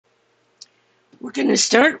We're going to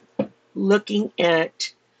start looking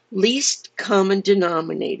at least common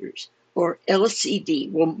denominators, or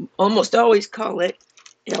LCD. We'll almost always call it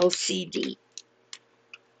LCD.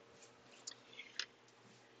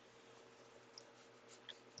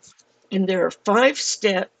 And there are 5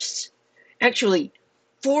 steps, actually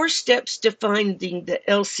 4 steps to finding the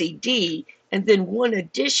LCD, and then 1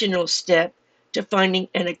 additional step to finding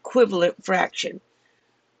an equivalent fraction.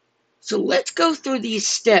 So let's go through these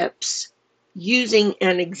steps using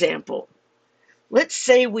an example. Let's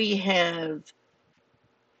say we have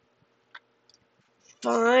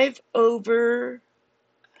 5 over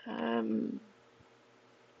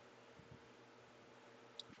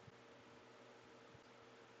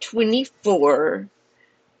 24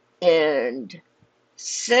 and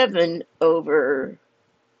 7 over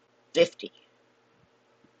 50.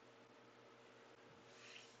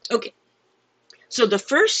 Okay, so the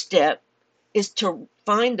first step is to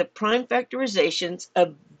find the prime factorizations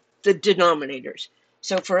of the denominators.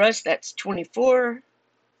 So for us, that's 24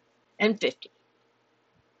 and 50.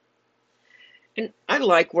 And I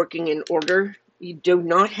like working in order. You do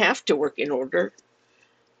not have to work in order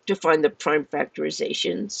to find the prime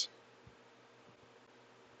factorizations.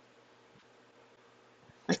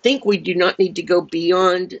 I think we do not need to go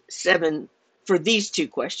beyond 7 for these 2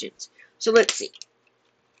 questions. So let's see.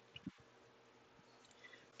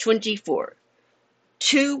 24.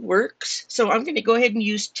 2 works, so I'm going to go ahead and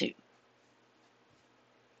use 2.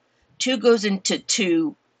 2 goes into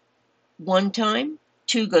 2 1 time,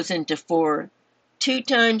 2 goes into 4 2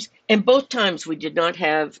 times, and both times we did not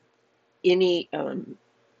have any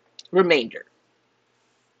remainder.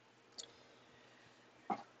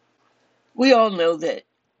 We all know that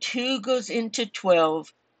 2 goes into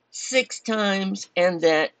 12 6 times, and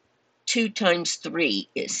that 2 times 3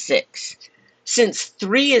 is 6. Since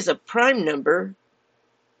 3 is a prime number,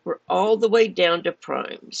 we're all the way down to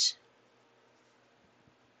primes.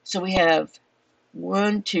 So we have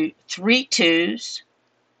 1, 2, 3 2's.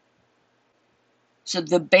 So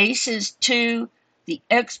the base is 2, the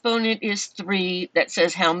exponent is 3, that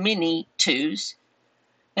says how many 2's,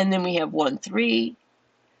 and then we have 1, 3,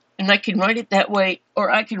 and I can write it that way,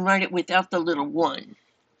 or I can write it without the little 1.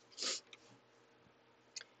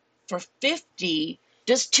 For 50,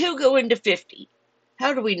 does 2 go into 50?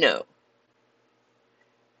 How do we know?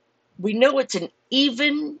 We know it's an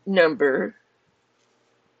even number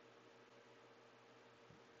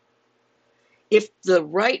if the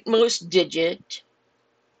rightmost digit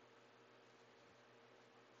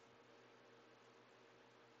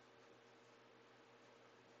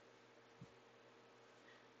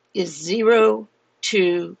is 0,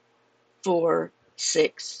 2, 4,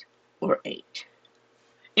 6, or 8.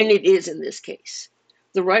 And it is in this case.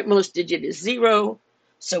 The rightmost digit is 0,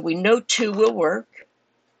 so we know 2 will work.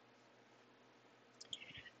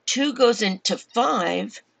 2 goes into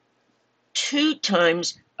 5 2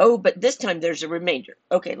 times, oh, but this time there's a remainder.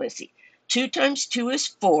 Okay, let's see. 2 times 2 is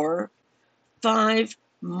 4. 5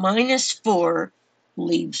 minus 4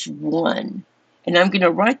 leaves 1. And I'm going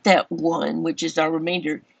to write that 1, which is our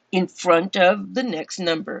remainder, in front of the next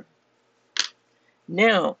number.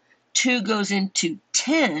 Now, 2 goes into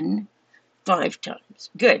 10 5 times.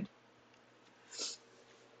 Good.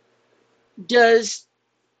 Does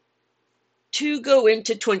 2 go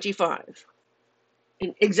into 25?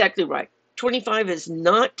 And exactly right. 25 is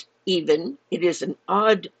not even. It is an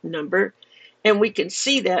odd number. And we can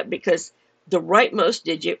see that because the rightmost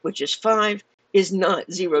digit, which is 5, is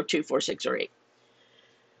not 0, 2, 4, 6, or 8.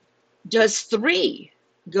 Does 3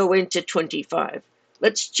 go into 25?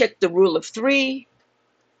 Let's check the rule of 3.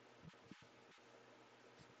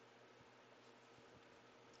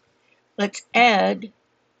 Let's add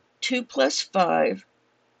 2 plus 5.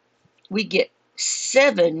 We get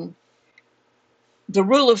 7. The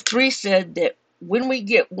rule of 3 said that when we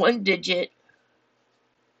get one digit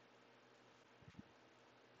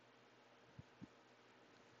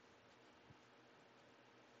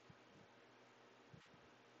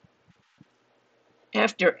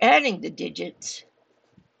after adding the digits,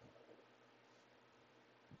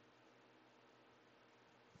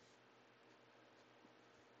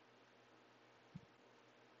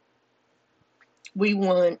 we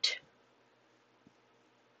want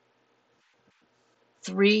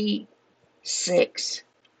 3, 6,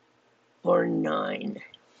 or 9.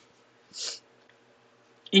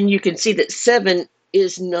 And you can see that 7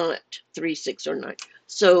 is not 3, 6, or 9.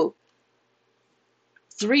 So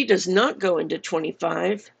 3 does not go into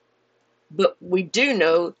 25, but we do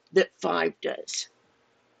know that 5 does.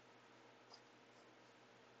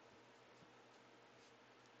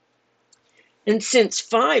 And since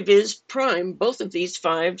 5 is prime, both of these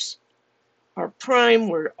 5's our prime,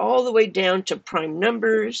 we're all the way down to prime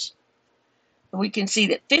numbers. And we can see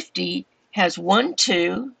that 50 has 1,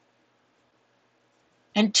 2,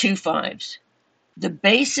 and 2 5s. The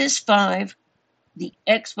base is 5, the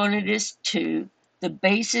exponent is 2, the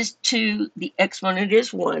base is 2, the exponent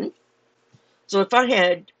is 1. So if I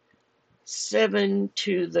had 7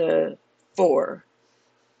 to the 4,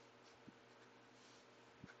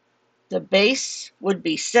 the base would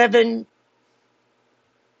be 7,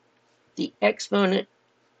 the exponent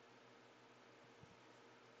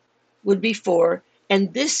would be 4,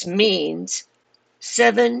 and this means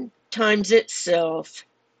 7 times itself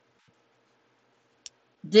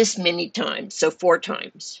this many times, so 4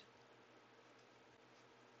 times.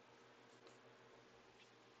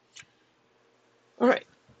 All right,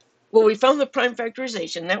 well, we found the prime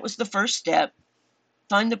factorization. That was the first step.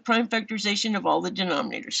 Find the prime factorization of all the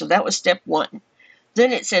denominators. So that was step 1.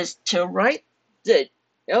 Then it says to write the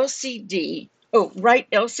LCD, write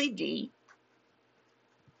LCD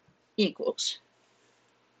equals.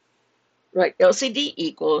 Write LCD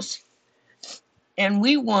equals, and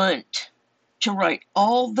we want to write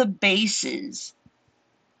all the bases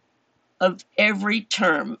of every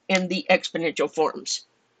term in the exponential forms.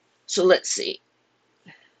 So let's see.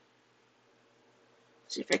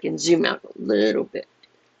 See if I can zoom out a little bit.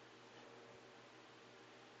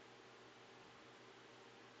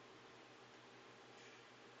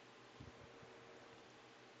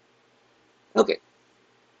 Okay.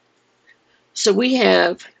 So we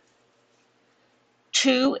have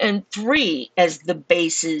 2 and 3 as the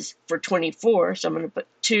bases for 24. So I'm going to put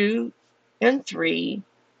 2 and 3.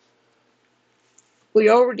 We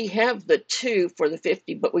already have the 2 for the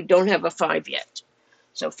 50, but we don't have a 5 yet.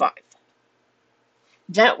 So 5.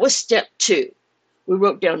 That was step 2. We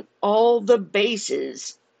wrote down all the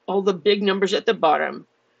bases, all the big numbers at the bottom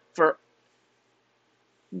for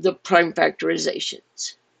the prime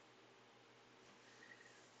factorizations.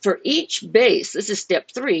 For each base, this is step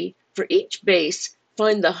 3, for each base,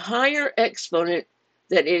 find the higher exponent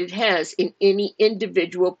that it has in any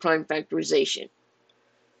individual prime factorization.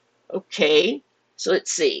 Okay, so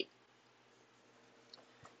let's see.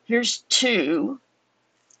 Here's 2.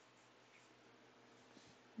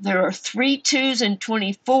 There are 3 2s in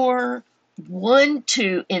 24, 1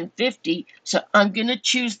 2 in 50, so I'm going to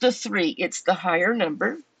choose the 3. It's the higher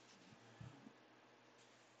number.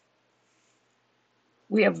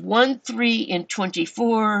 We have 1 3 in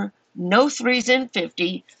 24, no 3s in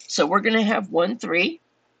 50, so we're going to have 1 3.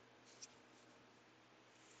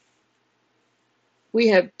 We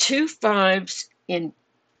have 2 5s in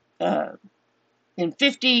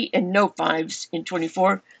 50 and no 5s in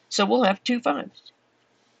 24, so we'll have 2 5s.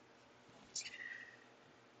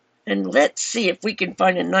 And let's see if we can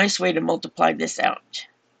find a nice way to multiply this out.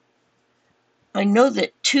 I know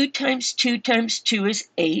that 2 times 2 times 2 is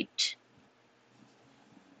 8.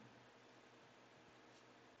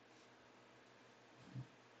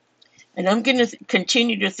 And I'm going to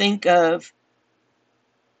continue to think of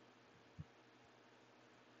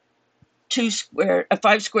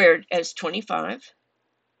 5 squared as 25.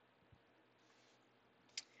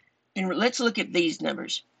 And let's look at these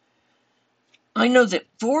numbers. I know that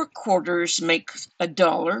 4 quarters makes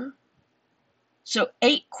 $1. So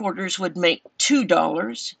 8 quarters would make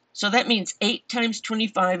 $2. So that means 8 times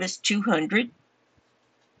 25 is 200.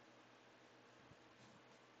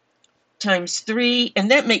 Times 3,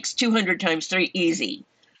 and that makes 200 times 3 easy.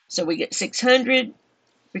 So we get 600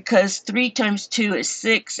 because 3 times 2 is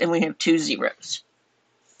 6, and we have 2 zeros.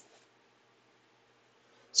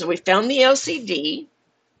 So we found the LCD,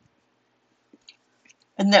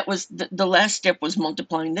 and that was the last step was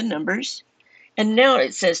multiplying the numbers. And now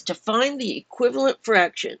it says to find the equivalent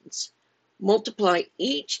fractions, multiply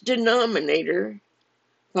each denominator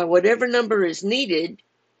by whatever number is needed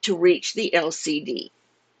to reach the LCD.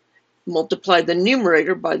 Multiply the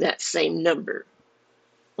numerator by that same number.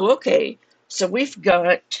 Okay, so we've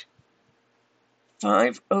got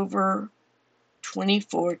 5 over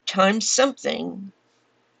 24 times something.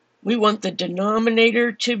 We want the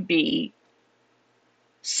denominator to be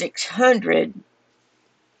 600.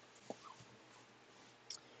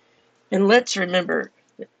 And let's remember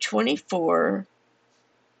that 24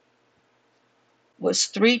 was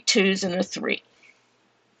 3 2s and a 3.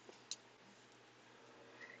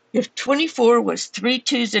 If 24 was 3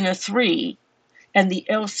 2s and a 3, and the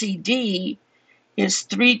LCD is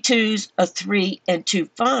 3 2s, a 3, and 2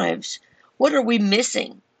 5s, what are we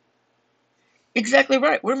missing? Exactly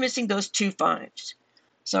right, we're missing those 2 5s.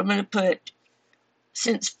 So I'm going to put,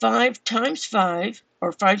 since 5 times 5,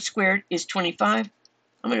 or 5 squared, is 25,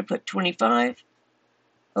 I'm going to put 25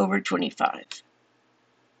 over 25.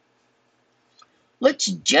 Let's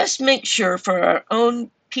just make sure for our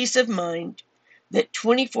own peace of mind that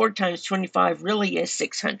 24 times 25 really is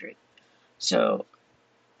 600. So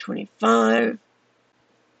 25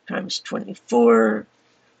 times 24.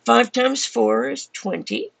 5 times 4 is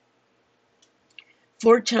 20.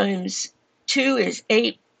 4 times 2 is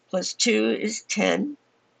 8, plus 2 is 10.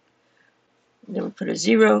 And then we put a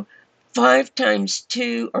 0. 5 times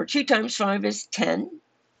 2, or 2 times 5 is 10.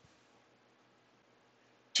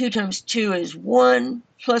 2 times 2 is 1,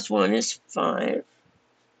 plus 1 is 5.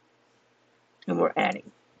 And we're adding.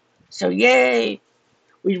 So yay,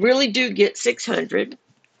 we really do get 600.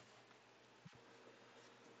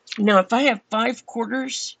 Now, if I have 5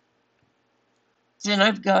 quarters, then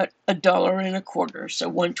I've got $1.25, so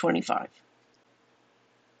 125.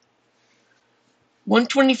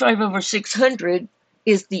 125 over 600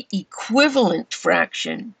 is the equivalent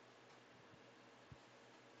fraction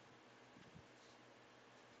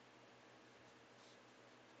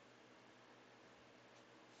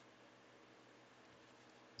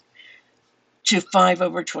to 5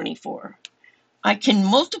 over 24. I can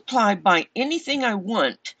multiply by anything I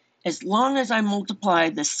want as long as I multiply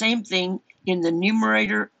the same thing in the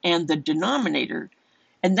numerator and the denominator.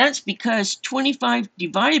 And that's because 25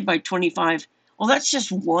 divided by 25, well, that's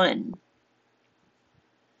just 1.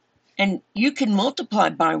 And you can multiply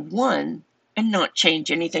by 1 and not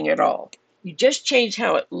change anything at all. You just change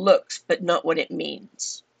how it looks, but not what it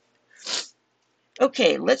means.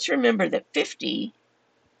 Okay, let's remember that 50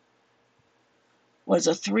 was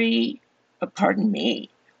a 3,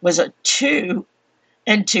 was a 2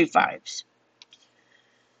 and 2 5s.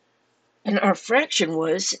 And our fraction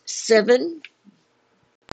was 7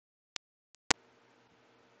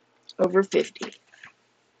 over 50.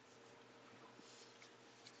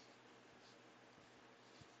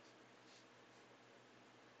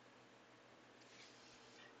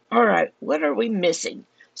 All right, what are we missing?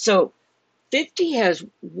 So 50 has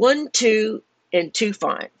 1, 2, and 2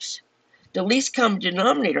 5s. The least common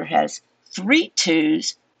denominator has 3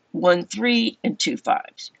 2s, 1 3, and 2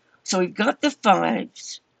 5s. So we've got the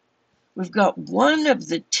 5s. We've got one of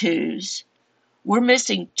the 2s. We're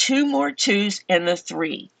missing 2 more 2s and a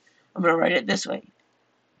 3. I'm going to write it this way.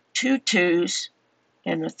 2 2s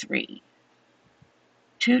and a 3.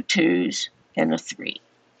 2 2s and a 3.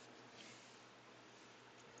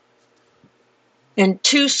 And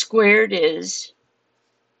 2 squared is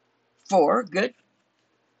 4. Good.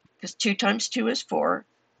 Because 2 times 2 is 4.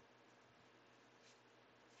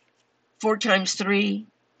 4 times 3.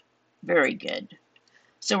 Very good.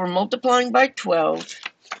 So we're multiplying by 12.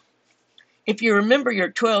 If you remember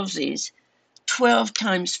your 12sies, 12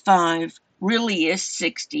 times 5 really is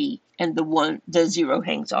 60, and the 0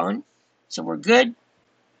 hangs on. So we're good.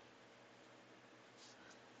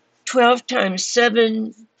 12 times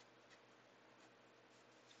 7.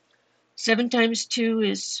 7 times 2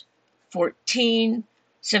 is 14.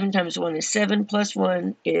 7 times 1 is 7, plus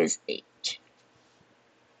 1 is 8.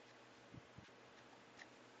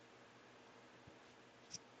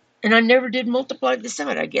 And I never did multiply this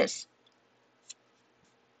out, I guess.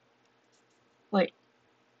 Wait.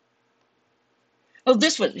 Oh,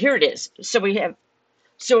 this one. Here it is. So we have,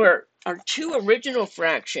 our two original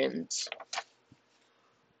fractions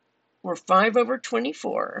were 5 over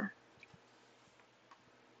 24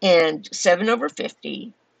 and 7 over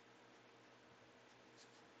 50.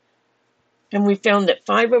 And we found that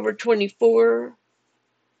 5 over 24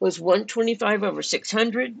 was 125 over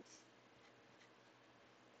 600.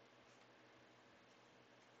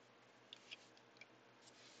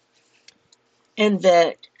 And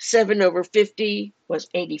that 7 over 50 was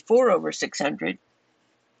 84 over 600.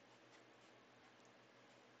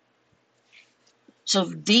 So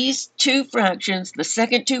these two fractions, the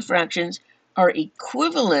second two fractions, are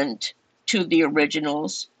equivalent to the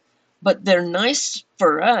originals, but they're nice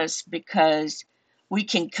for us because we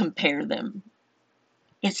can compare them.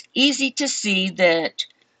 It's easy to see that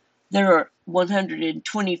there are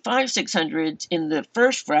 125 600s in the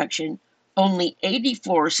first fraction, only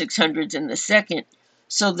 84 600s in the second,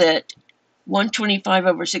 so that 125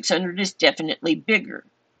 over 600 is definitely bigger.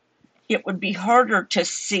 It would be harder to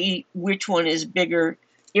see which one is bigger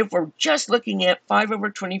if we're just looking at 5 over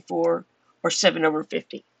 24 or 7 over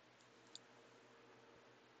 50.